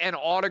sign an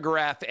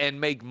autograph and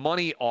make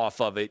money off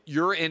of it,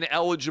 you're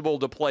ineligible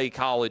to play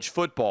college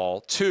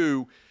football,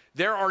 to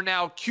there are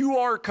now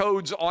QR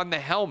codes on the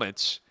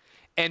helmets,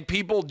 and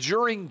people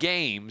during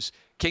games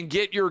can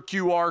get your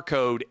QR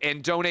code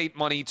and donate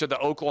money to the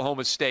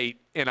Oklahoma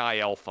State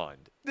NIL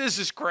fund. This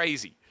is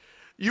crazy.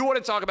 You want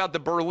to talk about the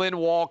Berlin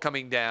Wall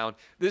coming down?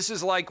 This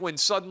is like when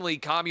suddenly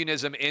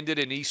communism ended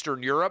in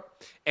Eastern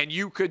Europe and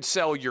you could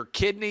sell your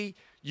kidney,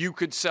 you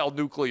could sell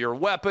nuclear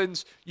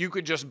weapons, you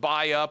could just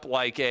buy up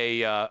like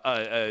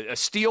a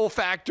steel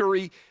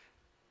factory.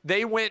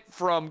 They went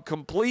from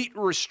complete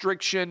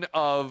restriction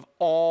of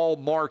all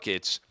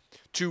markets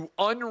to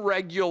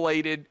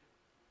unregulated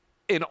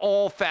in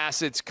all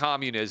facets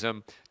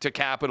communism to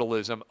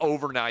capitalism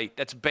overnight.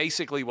 That's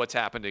basically what's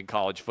happened in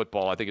college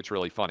football. I think it's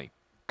really funny.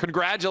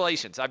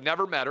 Congratulations. I've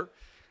never met her.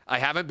 I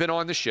haven't been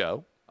on the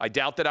show. I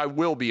doubt that I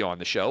will be on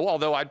the show,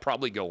 although I'd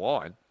probably go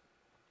on.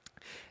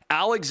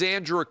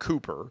 Alexandra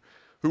Cooper,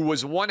 who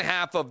was one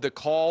half of the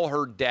Call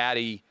Her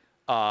Daddy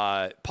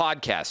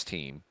podcast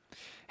team,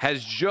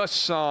 has just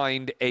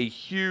signed a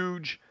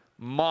huge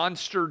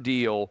monster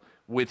deal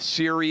with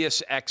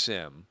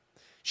SiriusXM.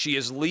 She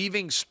is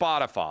leaving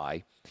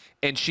Spotify,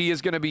 and she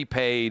is going to be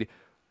paid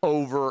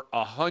over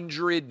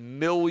 $100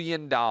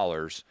 million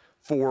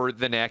for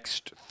the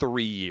next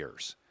 3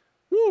 years.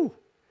 Woo!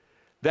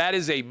 That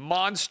is a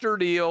monster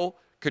deal.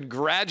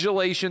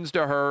 Congratulations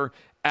to her,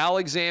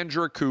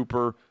 Alexandra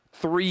Cooper.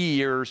 3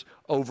 years,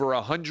 over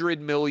 $100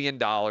 million.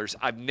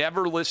 I've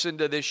never listened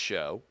to this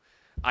show.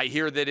 I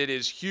hear that it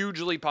is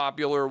hugely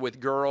popular with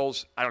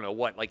girls, I don't know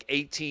what, like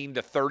 18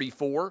 to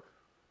 34-ish.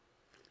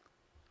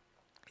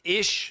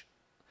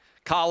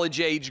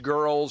 College-age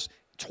girls,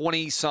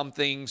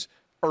 20-somethings,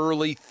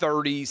 early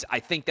 30s. I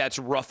think that's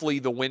roughly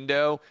the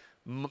window,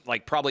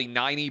 like probably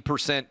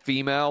 90%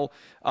 female.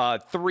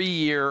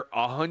 3-year,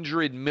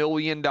 $100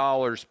 million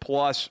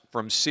plus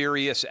from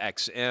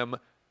SiriusXM.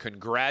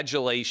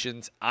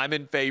 Congratulations. I'm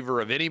in favor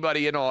of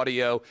anybody in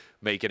audio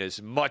making as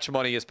much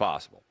money as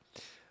possible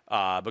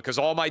because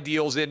all my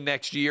deals in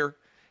next year,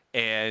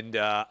 and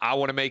I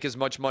want to make as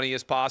much money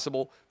as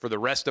possible for the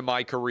rest of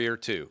my career,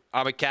 too.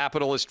 I'm a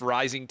capitalist.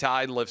 Rising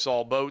tide lifts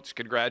all boats.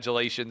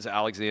 Congratulations,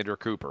 Alexandra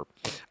Cooper.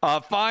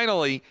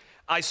 Finally,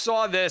 I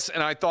saw this,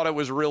 and I thought it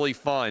was really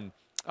fun.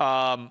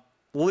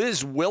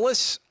 Liz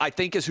Willis, I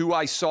think, is who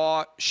I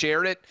saw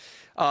shared it.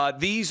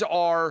 These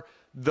are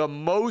the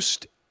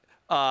most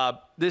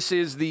this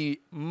is the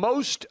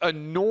most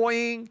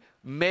annoying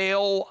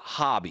male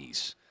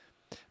hobbies.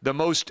 The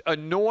most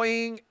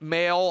annoying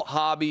male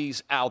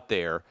hobbies out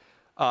there,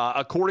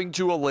 according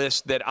to a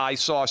list that I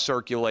saw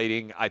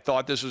circulating. I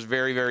thought this was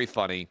very, very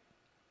funny.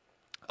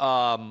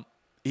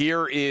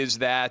 Here is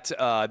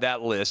that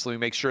list. Let me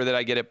make sure that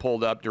I get it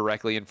pulled up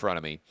directly in front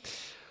of me.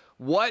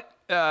 What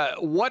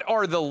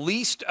are the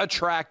least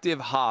attractive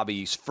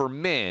hobbies for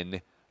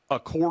men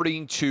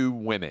according to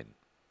women?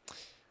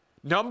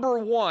 Number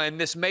one,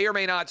 this may or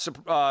may not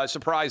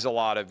surprise a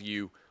lot of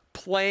you,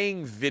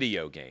 playing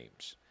video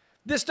games.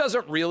 This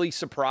doesn't really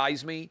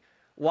surprise me.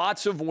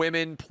 Lots of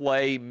women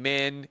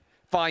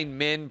find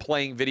men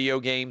playing video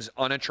games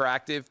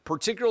unattractive,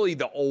 particularly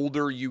the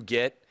older you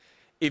get.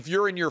 If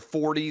you're in your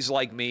 40s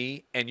like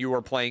me and you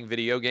are playing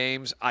video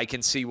games, I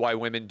can see why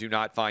women do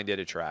not find it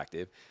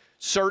attractive.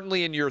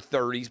 Certainly in your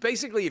 30s.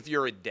 Basically, if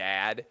you're a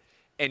dad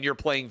and you're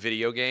playing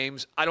video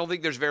games, I don't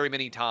think there's very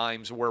many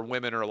times where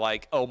women are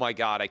like, oh my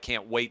God, I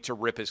can't wait to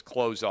rip his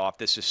clothes off.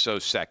 This is so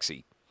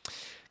sexy.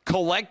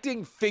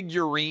 Collecting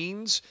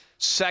figurines,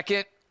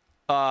 second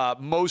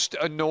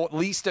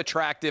least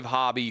attractive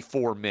hobby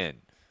for men.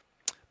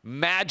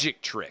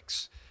 Magic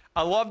tricks.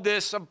 I love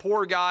this. Some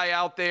poor guy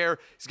out there,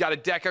 he's got a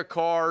deck of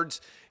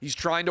cards. He's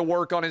trying to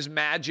work on his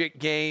magic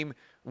game.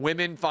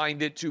 Women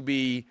find it to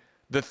be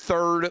the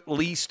third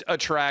least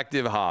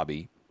attractive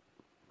hobby.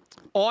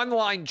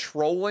 Online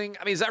trolling,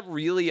 I mean, is that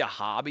really a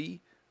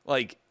hobby?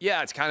 Like,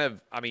 yeah, it's kind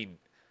of, I mean,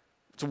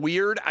 it's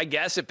weird, I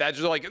guess, if that's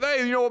just like,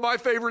 hey, you know what my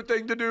favorite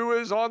thing to do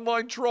is?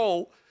 Online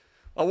troll.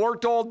 I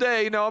worked all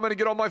day, now I'm going to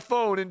get on my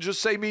phone and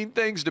just say mean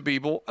things to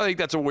people. I think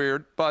that's a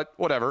weird, but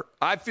whatever.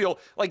 I feel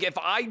like if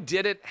I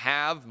didn't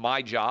have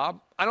my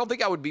job, I don't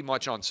think I would be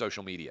much on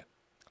social media.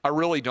 I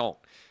really don't.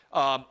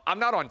 I'm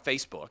not on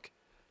Facebook.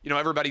 You know,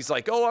 everybody's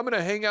like, oh, I'm going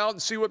to hang out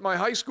and see what my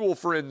high school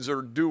friends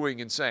are doing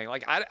and saying.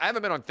 Like, I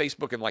haven't been on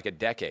Facebook in like a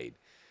decade.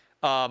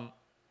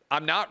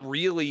 I'm not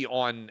really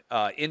on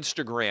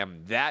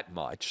Instagram that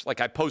much.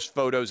 Like, I post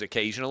photos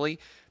occasionally.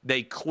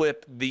 They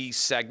clip these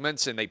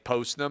segments and they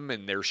post them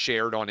and they're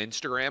shared on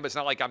Instagram. It's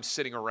not like I'm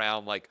sitting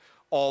around like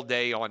all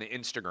day on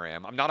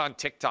Instagram. I'm not on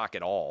TikTok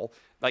at all.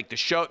 Like the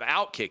show, the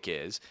OutKick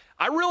is.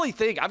 I really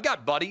think I've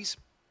got buddies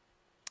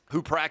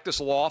who practice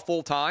law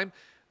full time.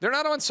 They're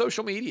not on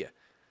social media.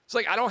 It's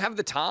like, I don't have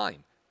the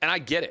time, and I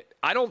get it.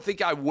 I don't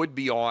think I would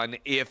be on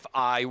if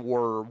I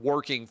were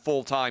working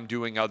full-time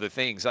doing other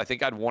things. I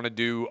think I'd want to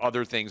do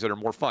other things that are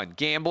more fun.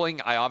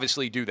 Gambling, I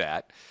obviously do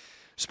that.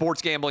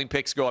 Sports gambling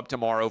picks go up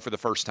tomorrow for the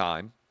first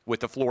time with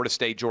the Florida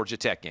State-Georgia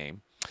Tech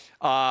game.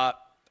 I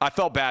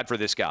felt bad for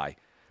this guy.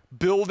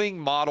 Building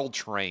model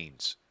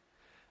trains.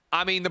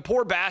 I mean, the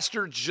poor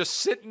bastard's just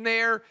sitting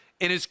there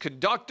in his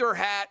conductor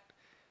hat,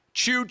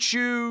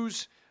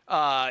 choo-choos,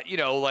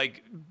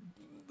 like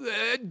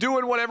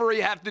doing whatever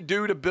you have to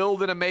do to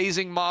build an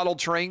amazing model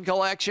train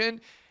collection,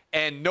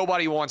 and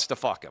nobody wants to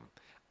fuck him.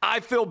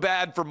 I feel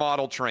bad for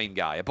model train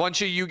guy. A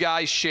bunch of you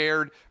guys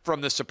shared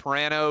from The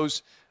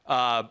Sopranos.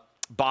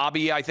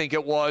 Bobby, I think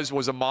it was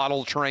a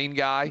model train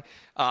guy.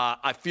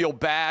 I feel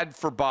bad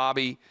for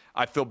Bobby.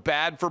 I feel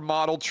bad for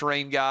model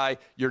train guy.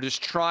 You're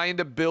just trying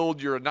to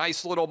build your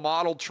nice little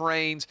model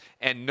trains,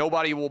 and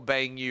nobody will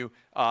bang you.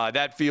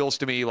 That feels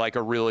to me like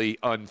a really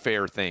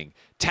unfair thing.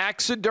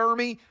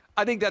 Taxidermy,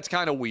 I think that's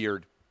kind of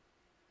weird.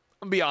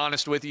 I'm going to be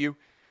honest with you.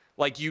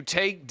 Like, you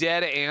take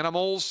dead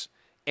animals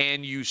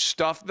and you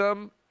stuff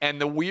them, and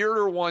the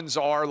weirder ones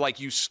are, like,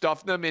 you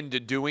stuff them into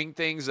doing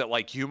things that,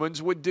 like,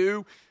 humans would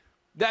do.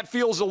 That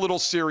feels a little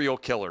serial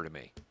killer to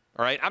me,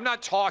 all right? I'm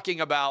not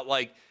talking about,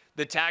 like,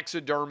 the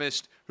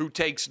taxidermist who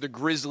takes the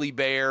grizzly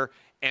bear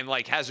and,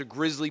 like, has a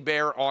grizzly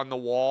bear on the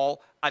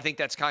wall. I think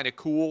that's kind of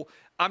cool.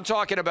 I'm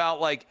talking about,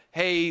 like,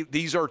 hey,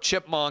 these are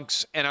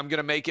chipmunks, and I'm going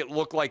to make it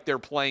look like they're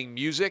playing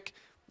music.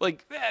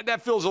 Like,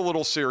 that feels a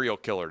little serial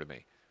killer to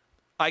me.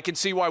 I can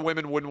see why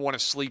women wouldn't want to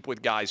sleep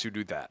with guys who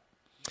do that.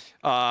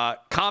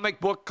 Comic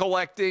book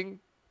collecting,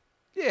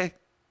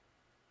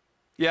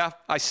 yeah,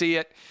 I see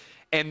it.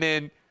 And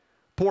then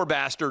poor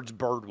bastards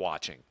bird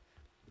watching.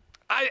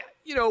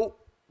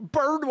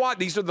 Bird watch,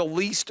 these are the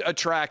least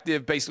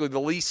attractive, basically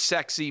the least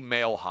sexy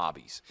male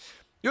hobbies.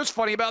 You know what's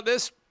funny about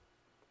this?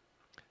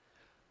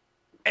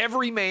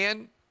 Every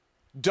man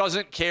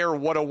doesn't care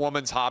what a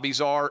woman's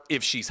hobbies are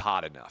if she's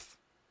hot enough.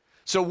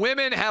 So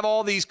women have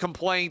all these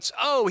complaints.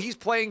 Oh, he's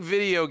playing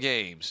video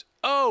games.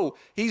 Oh,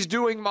 he's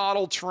doing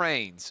model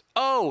trains.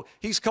 Oh,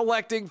 he's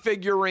collecting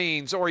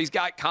figurines, or he's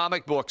got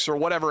comic books or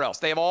whatever else.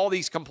 They have all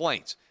these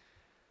complaints.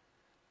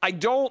 I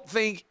don't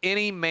think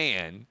any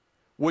man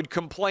would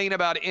complain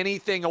about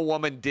anything a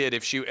woman did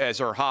as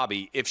her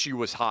hobby if she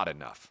was hot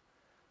enough.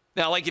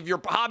 Now, like, if your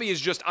hobby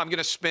is just, I'm going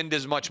to spend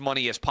as much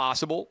money as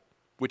possible,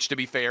 which, to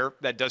be fair,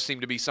 that does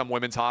seem to be some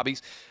women's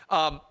hobbies.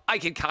 I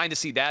can kind of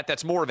see that.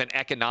 That's more of an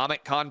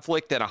economic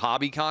conflict than a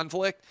hobby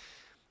conflict.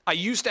 I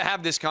used to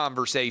have this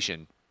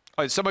conversation.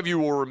 Some of you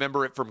will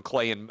remember it from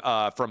Clay and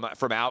from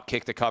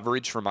OutKick, the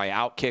coverage from my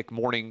OutKick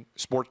morning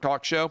sport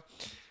talk show.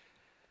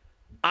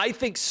 I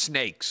think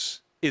snakes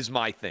is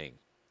my thing.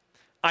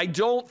 I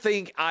don't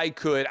think I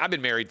could. I've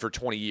been married for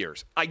 20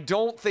 years. I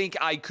don't think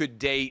I could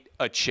date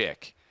a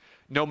chick,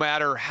 no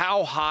matter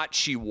how hot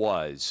she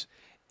was,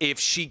 if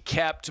she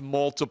kept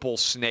multiple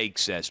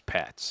snakes as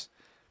pets.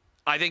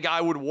 I think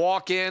I would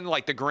walk in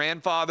like the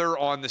grandfather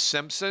on The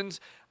Simpsons.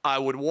 I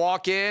would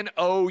walk in,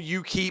 oh,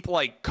 you keep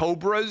like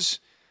cobras,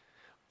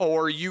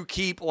 or you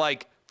keep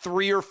like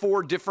 3 or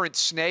 4 different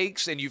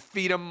snakes and you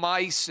feed them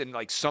mice and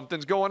like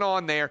something's going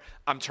on there.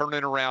 I'm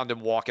turning around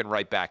and walking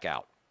right back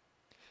out.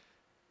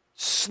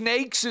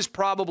 Snakes is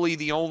probably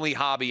the only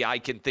hobby I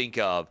can think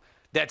of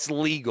that's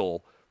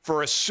legal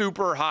for a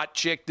super hot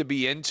chick to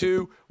be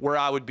into, where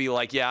I would be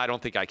like, yeah, I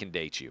don't think I can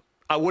date you.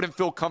 I wouldn't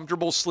feel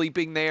comfortable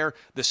sleeping there.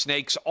 The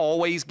snakes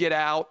always get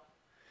out.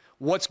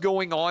 What's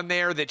going on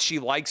there that she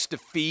likes to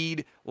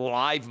feed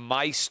live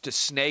mice to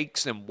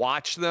snakes and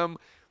watch them?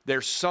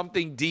 There's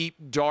something deep,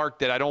 dark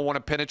that I don't want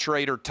to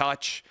penetrate or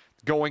touch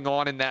going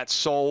on in that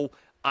soul.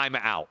 I'm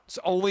out. It's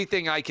the only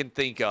thing I can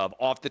think of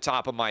off the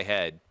top of my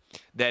head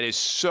that is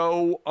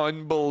so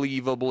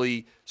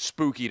unbelievably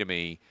spooky to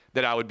me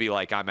that I would be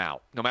like, I'm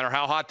out. No matter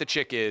how hot the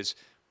chick is,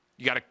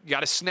 you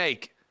got a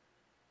snake,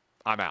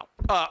 I'm out.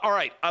 All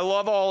right, I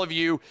love all of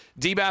you.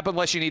 DBAP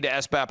unless you need to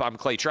SBAP. I'm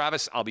Clay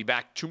Travis. I'll be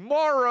back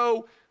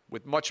tomorrow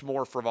with much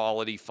more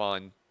frivolity,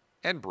 fun,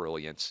 and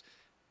brilliance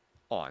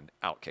on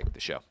OutKick the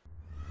show.